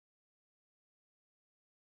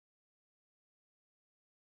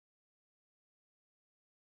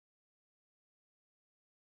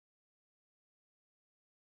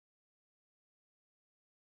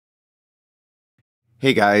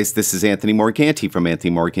Hey guys, this is Anthony Morganti from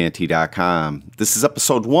AnthonyMorganti.com. This is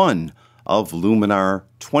episode 1 of Luminar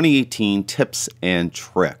 2018 Tips and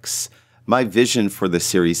Tricks. My vision for this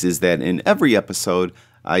series is that in every episode,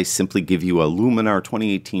 I simply give you a Luminar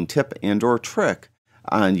 2018 tip and or trick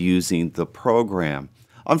on using the program.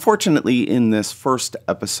 Unfortunately, in this first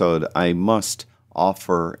episode, I must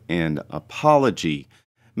offer an apology.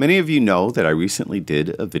 Many of you know that I recently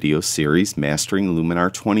did a video series, Mastering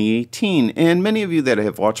Luminar 2018, and many of you that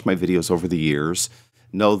have watched my videos over the years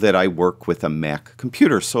know that I work with a Mac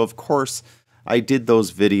computer. So, of course, I did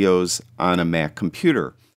those videos on a Mac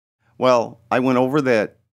computer. Well, I went over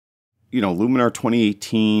that, Luminar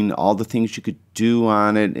 2018, all the things you could do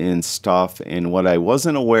on it and stuff, and what I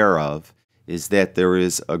wasn't aware of is that there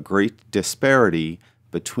is a great disparity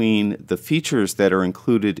between the features that are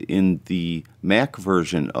included in the Mac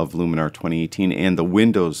version of Luminar 2018 and the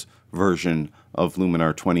Windows version of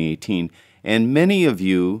Luminar 2018. And many of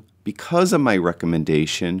you, because of my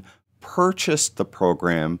recommendation, purchased the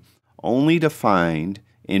program only to find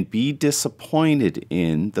and be disappointed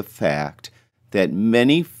in the fact that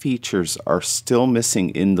many features are still missing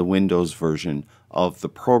in the Windows version of the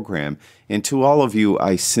program. And to all of you,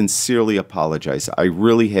 I sincerely apologize. I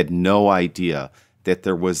really had no idea that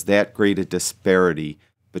there was that great a disparity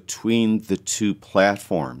between the two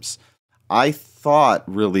platforms. I thought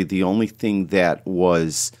really the only thing that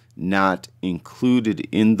was not included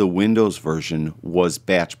in the Windows version was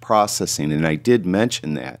batch processing, and I did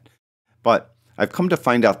mention that. But I've come to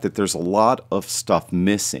find out that there's a lot of stuff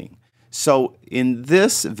missing. So in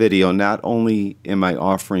this video, not only am I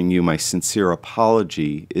offering you my sincere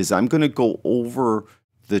apology, is I'm going to go over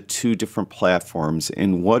the two different platforms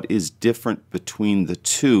and what is different between the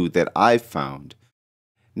two that I've found.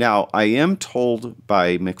 Now, I am told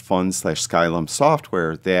by McFun/Skylum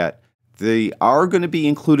Software that they are going to be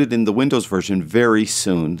included in the Windows version very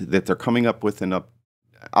soon, that they're coming up with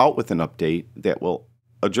out with an update that will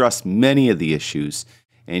address many of the issues,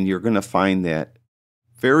 and you're going to find that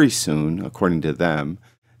very soon, according to them,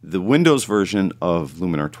 the Windows version of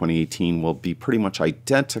Luminar 2018 will be pretty much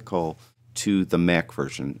identical to the Mac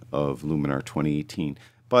version of Luminar 2018.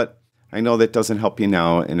 But I know that doesn't help you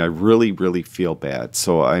now, and I really, really feel bad.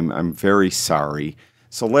 So I'm very sorry.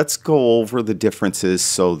 So let's go over the differences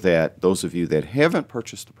so that those of you that haven't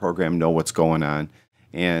purchased the program know what's going on.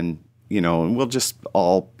 And, and we'll just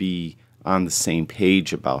all be on the same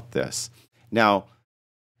page about this. Now,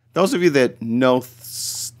 those of you that know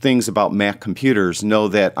things about Mac computers know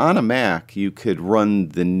that on a Mac you could run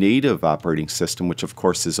the native operating system, which of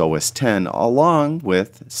course is OS X, along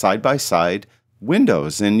with side-by-side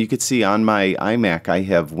Windows. And you can see on my iMac I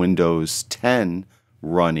have Windows 10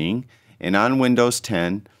 running. And on Windows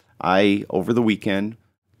 10, I, over the weekend,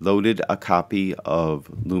 loaded a copy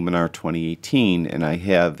of Luminar 2018, and I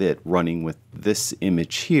have it running with this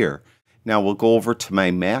image here. Now we'll go over to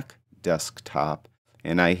my Mac desktop,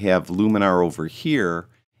 and I have Luminar over here,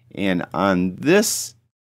 and on this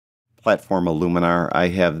platform of Luminar, I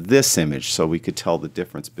have this image, so we could tell the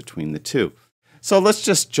difference between the two. So let's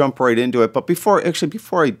just jump right into it. But before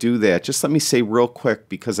I do that, just let me say real quick,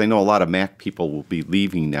 because I know a lot of Mac people will be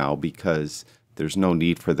leaving now because there's no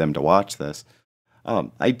need for them to watch this.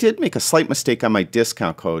 I did make a slight mistake on my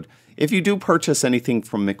discount code. If you do purchase anything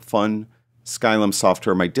from McFun/Skylum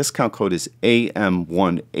Software, my discount code is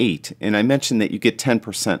AM18, and I mentioned that you get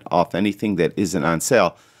 10% off anything that isn't on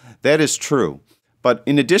sale. That is true. But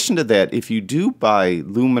in addition to that, if you do buy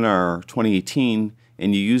Luminar 2018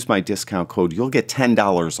 and you use my discount code, you'll get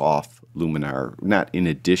 $10 off Luminar, not in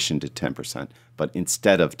addition to 10%, but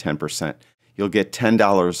instead of 10%. You'll get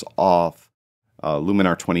 $10 off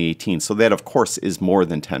Luminar 2018. So that, of course, is more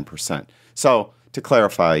than 10%. So to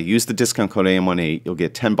clarify, use the discount code AM18. You'll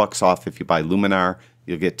get $10 off if you buy Luminar.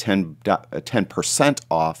 You'll get 10%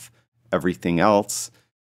 off everything else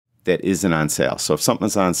that isn't on sale. So if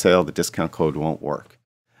something's on sale, the discount code won't work.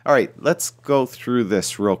 All right, let's go through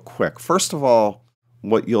this real quick. First of all,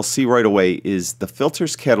 what you'll see right away is the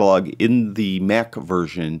filters catalog in the Mac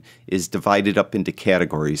version is divided up into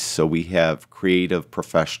categories. So we have creative,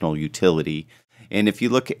 professional, utility. And if you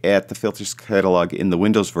look at the filters catalog in the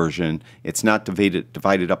Windows version, it's not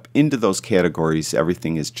divided up into those categories.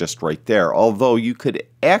 Everything is just right there. Although you could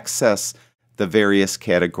access the various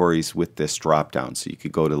categories with this drop-down. So you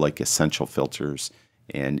could go to like essential filters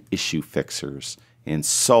and issue fixers and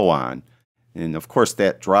so on. And of course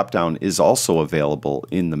that drop-down is also available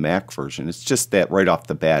in the Mac version. It's just that right off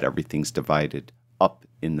the bat everything's divided up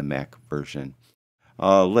in the Mac version.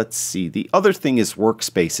 Let's see. The other thing is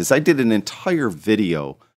Workspaces. I did an entire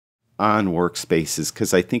video on Workspaces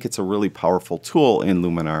because I think it's a really powerful tool in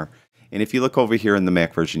Luminar. And if you look over here in the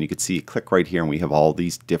Mac version, you can see, click right here and we have all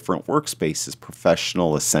these different workspaces,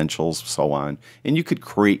 professional, essentials, so on. And you could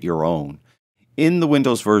create your own. In the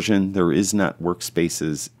Windows version, there is not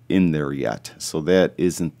workspaces in there yet, so that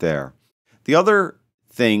isn't there. The other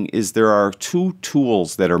thing is there are two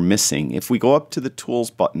tools that are missing. If we go up to the Tools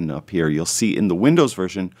button up here, you'll see in the Windows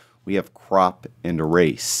version, we have Crop and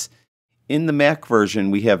Erase. In the Mac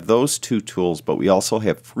version, we have those two tools, but we also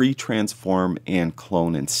have Free Transform and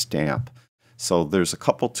Clone and Stamp. So there's a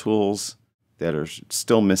couple tools that are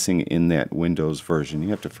still missing in that Windows version. You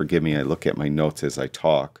have to forgive me, I look at my notes as I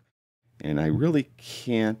talk, and I really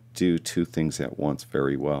can't do two things at once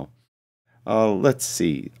very well. Let's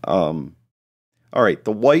see. All right,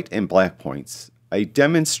 the white and black points. I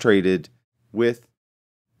demonstrated with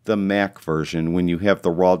the Mac version when you have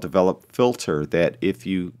the raw developed filter that if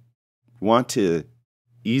you want to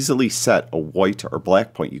easily set a white or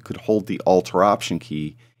black point, you could hold the Alt or Option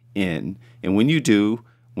key in, and when you do,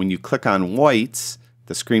 when you click on whites,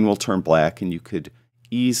 the screen will turn black and you could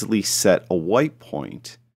easily set a white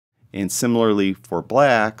point. And similarly for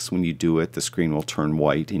blacks, when you do it, the screen will turn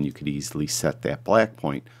white and you could easily set that black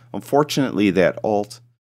point. Unfortunately, that Alt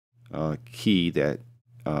key that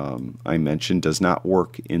I mentioned does not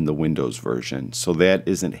work in the Windows version, so that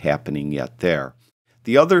isn't happening yet there.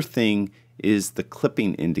 The other thing is the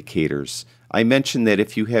clipping indicators. I mentioned that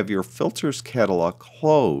if you have your filters catalog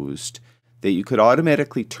closed, that you could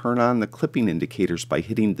automatically turn on the clipping indicators by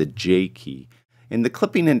hitting the J key. And the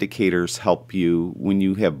clipping indicators help you when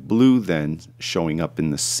you have blue then showing up in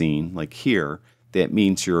the scene, like here. That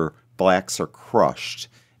means your blacks are crushed.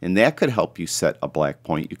 And that could help you set a black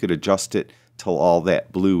point. You could adjust it till all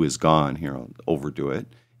that blue is gone. Here, I'll overdo it.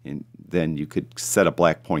 And then you could set a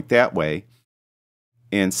black point that way.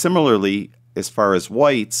 And similarly, as far as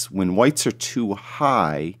whites, when whites are too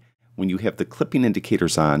high, when you have the clipping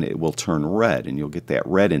indicators on, it will turn red. And you'll get that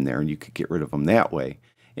red in there, and you could get rid of them that way.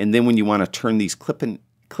 And then when you want to turn these clipping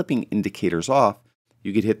indicators off,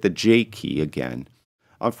 you could hit the J key again.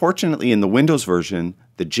 Unfortunately, in the Windows version,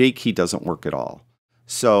 the J key doesn't work at all.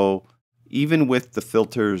 So even with the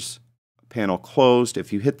filters panel closed,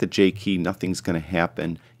 if you hit the J key, nothing's going to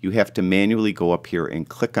happen. You have to manually go up here and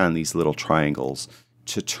click on these little triangles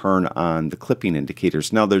to turn on the clipping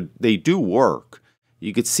indicators. Now, they do work.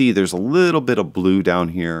 You can see there's a little bit of blue down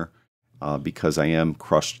here. Because I am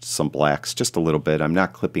crushed some blacks just a little bit. I'm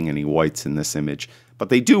not clipping any whites in this image, but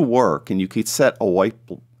they do work, and you could set a white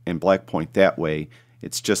and black point that way.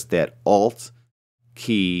 It's just that Alt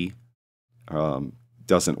key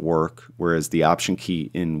doesn't work, whereas the Option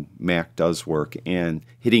key in Mac does work, and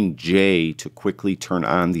hitting J to quickly turn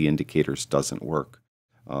on the indicators doesn't work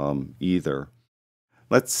either.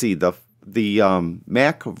 Let's see, the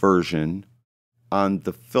Mac version, on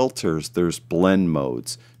the filters, there's blend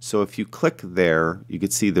modes. So if you click there, you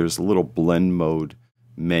can see there's a little blend mode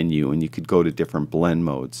menu, and you could go to different blend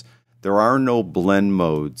modes. There are no blend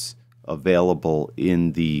modes available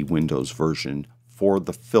in the Windows version for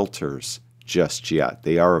the filters just yet.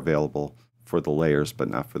 They are available for the layers, but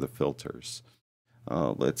not for the filters.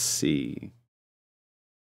 Let's see.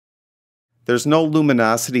 There's no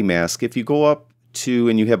Luminosity Mask. If you go up to,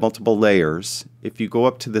 and you have multiple layers, if you go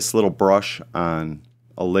up to this little brush on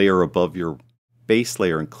a layer above your base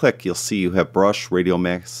layer and click, you'll see you have brush, radial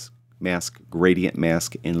mask, gradient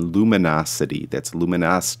mask, and luminosity. That's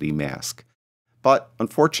Luminosity Mask. But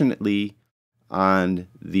unfortunately, on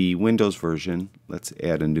the Windows version, let's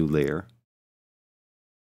add a new layer.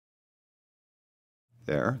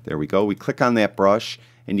 There we go. We click on that brush,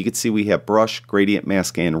 and you can see we have brush, gradient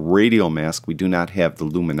mask, and radial mask. We do not have the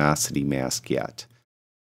luminosity mask yet.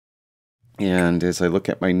 And as I look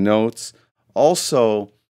at my notes,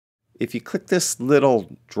 also, if you click this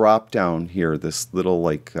little drop down here, this little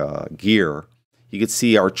like gear, you can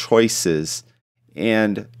see our choices,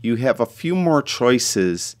 and you have a few more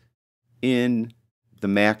choices in the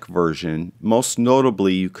Mac version. Most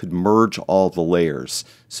notably, you could merge all the layers.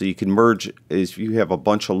 So you can merge, if you have a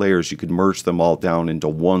bunch of layers, you could merge them all down into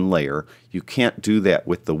one layer. You can't do that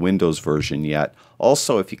with the Windows version yet.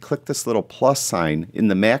 Also, if you click this little plus sign in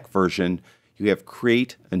the Mac version, you have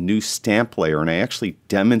create a new stamp layer, and I actually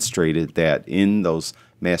demonstrated that in those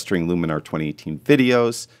Mastering Luminar 2018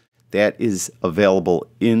 videos. That is available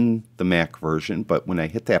in the Mac version, but when I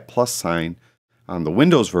hit that plus sign on the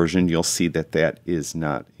Windows version, you'll see that that is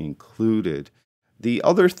not included. The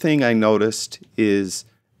other thing I noticed is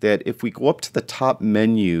that if we go up to the top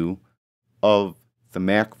menu of the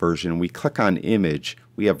Mac version, we click on Image,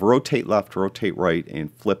 we have Rotate Left, Rotate Right,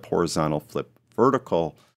 and Flip Horizontal, Flip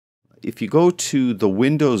Vertical. If you go to the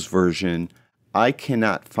Windows version, I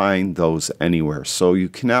cannot find those anywhere. So you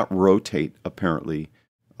cannot rotate, apparently,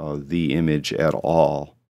 the image at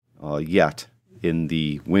all yet in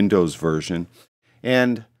the Windows version.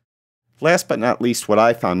 And last but not least, what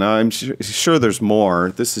I found, now I'm sure there's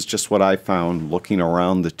more. This is just what I found looking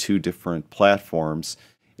around the two different platforms.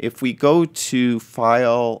 If we go to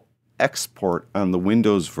File, Export on the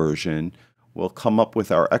Windows version, we'll come up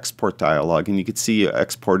with our export dialog, and you can see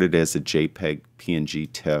exported as a JPEG,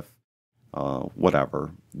 PNG, TIFF,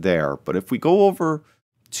 whatever there. But if we go over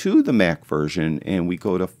to the Mac version and we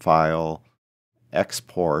go to File,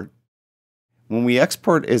 Export, when we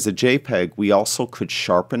export as a JPEG, we also could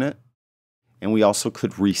sharpen it, and we also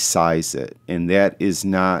could resize it, and that is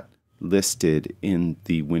not listed in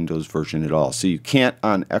the Windows version at all. So you can't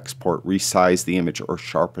on export resize the image or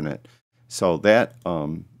sharpen it. So that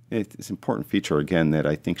it's an important feature, again, that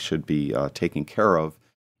I think should be taken care of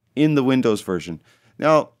in the Windows version.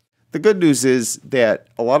 Now, the good news is that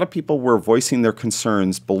a lot of people were voicing their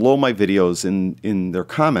concerns below my videos in their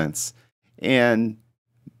comments, and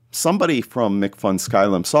somebody from McFun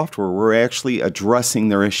Skylum Software were actually addressing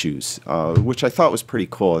their issues, which I thought was pretty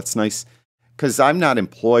cool. It's nice because I'm not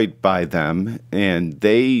employed by them, and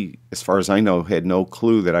they, as far as I know, had no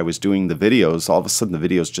clue that I was doing the videos. All of a sudden, the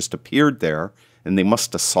videos just appeared there, and they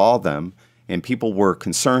must have saw them, and people were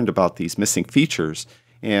concerned about these missing features,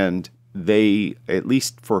 and they, at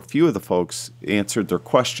least for a few of the folks, answered their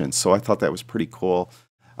questions. So I thought that was pretty cool.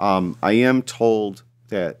 I am told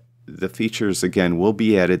that the features, again, will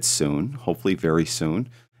be added soon, hopefully very soon,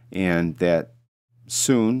 and that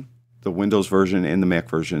soon the Windows version and the Mac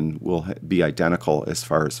version will be identical as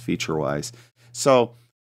far as feature-wise. So,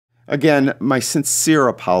 again, my sincere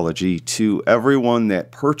apology to everyone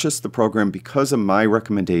that purchased the program because of my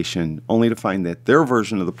recommendation, only to find that their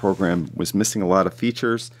version of the program was missing a lot of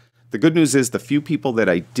features. The good news is the few people that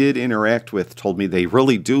I did interact with told me they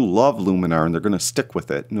really do love Luminar and they're going to stick with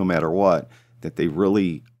it no matter what, that they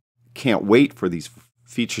really can't wait for these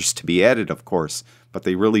features to be added, of course, but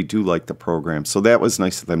they really do like the program. So that was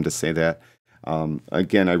nice of them to say that.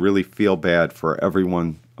 Again, I really feel bad for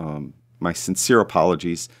everyone. My sincere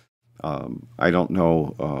apologies. I don't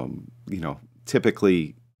know,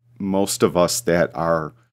 typically most of us that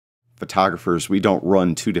are photographers, we don't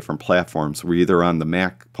run two different platforms. We're either on the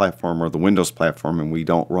Mac platform or the Windows platform, and we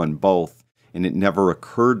don't run both. And it never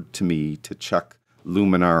occurred to me to check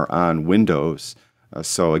Luminar on Windows.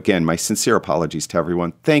 So again, my sincere apologies to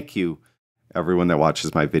everyone. Thank you, everyone that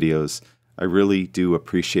watches my videos. I really do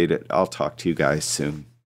appreciate it. I'll talk to you guys soon.